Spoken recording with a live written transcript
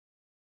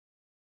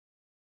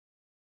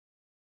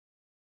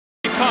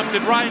BIrdsup,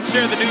 did Ryan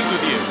share the news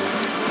with you?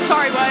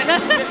 Sorry, what?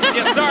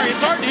 Yeah, sorry,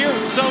 it's hard to hear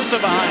with Sosa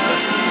behind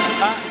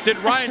us. Did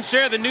Ryan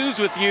share the news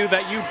with you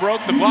that you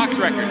broke the blocks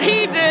record?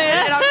 He did,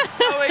 and I'm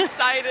so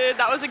excited.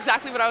 That was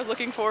exactly what I was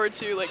looking forward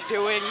to, like,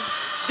 doing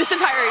this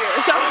entire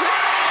year, so,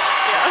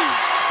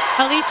 yeah.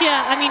 Alicia,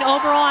 I mean,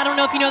 overall, I don't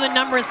know if you know the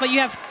numbers, but you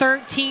have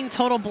 13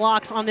 total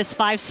blocks on this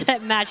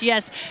 5-set match.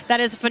 Yes, that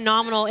is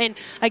phenomenal. And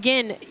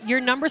again, your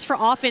numbers for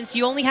offense,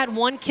 you only had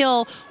 1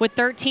 kill with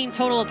 13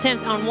 total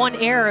attempts on 1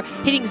 error,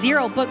 hitting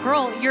 0. But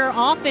girl, your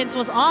offense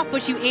was off,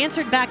 but you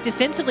answered back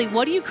defensively.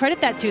 What do you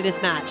credit that to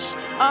this match?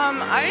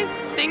 I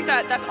think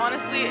that's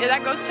honestly,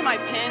 that goes to my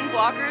pin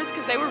blockers,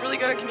 because they were really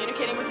good at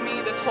communicating with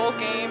me this whole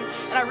game,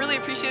 and I really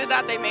appreciated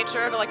that. They made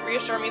sure to like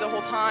reassure me the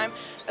whole time,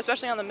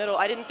 especially on the middle.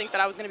 I didn't think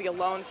that I was going to be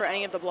alone for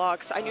any of the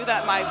blocks. I knew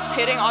that my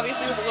hitting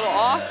obviously was a little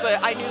off,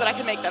 but I knew that I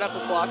could make that up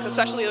with blocks,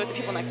 especially with the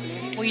people next to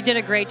me. Well, you did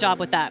a great job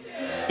with that.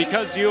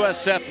 Because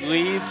USF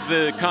leads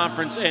the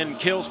conference in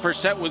kills per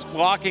set, was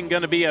blocking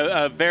going to be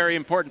a very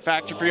important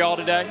factor for y'all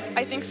today?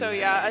 I think so,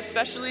 yeah,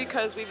 especially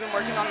because we've been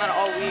working on that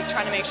all week,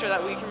 trying to make sure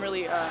that we can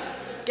really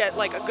get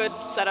like a good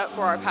setup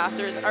for our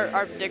passers,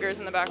 our diggers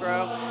in the back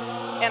row.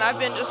 And I've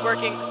been just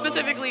working,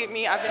 specifically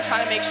me, I've been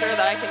trying to make sure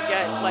that I can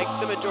get like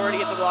the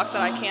majority of the blocks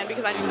that I can,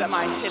 because I knew that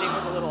my hitting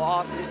was a little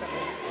off recently.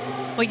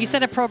 Well, you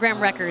set a program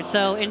record,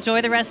 so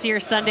enjoy the rest of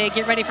your Sunday.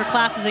 Get ready for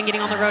classes and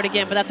getting on the road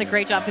again, but that's a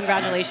great job.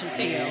 Congratulations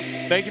to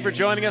you. Thank you for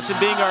joining us and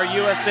being our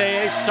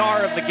USAA star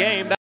of the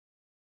game.